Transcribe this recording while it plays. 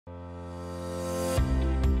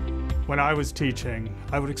When I was teaching,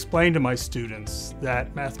 I would explain to my students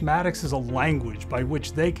that mathematics is a language by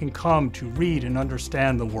which they can come to read and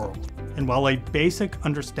understand the world. And while a basic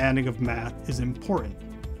understanding of math is important,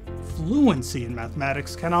 fluency in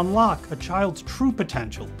mathematics can unlock a child's true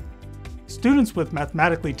potential. Students with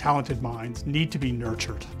mathematically talented minds need to be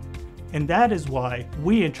nurtured. And that is why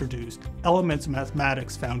we introduced Elements of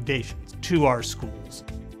Mathematics Foundations to our schools.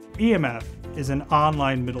 EMF is an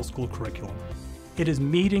online middle school curriculum. It is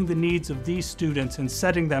meeting the needs of these students and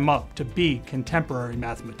setting them up to be contemporary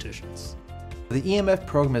mathematicians. The EMF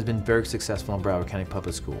program has been very successful in Broward County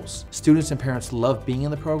Public Schools. Students and parents love being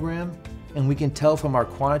in the program, and we can tell from our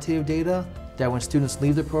quantitative data that when students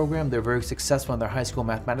leave the program, they're very successful in their high school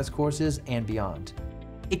mathematics courses and beyond.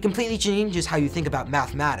 It completely changes how you think about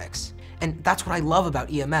mathematics, and that's what I love about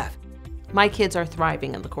EMF. My kids are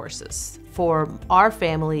thriving in the courses. For our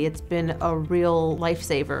family, it's been a real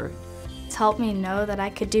lifesaver. It's helped me know that I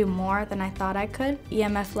could do more than I thought I could.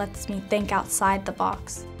 EMF lets me think outside the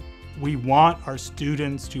box. We want our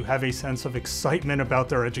students to have a sense of excitement about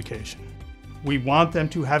their education. We want them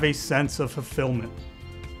to have a sense of fulfillment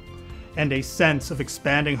and a sense of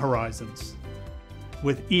expanding horizons.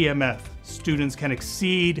 With EMF, students can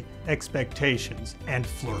exceed expectations and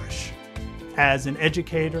flourish. As an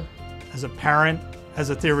educator, as a parent, as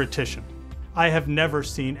a theoretician, I have never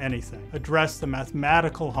seen anything address the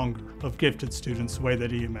mathematical hunger of gifted students the way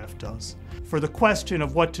that EMF does. For the question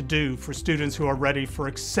of what to do for students who are ready for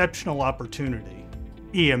exceptional opportunity,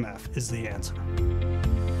 EMF is the answer.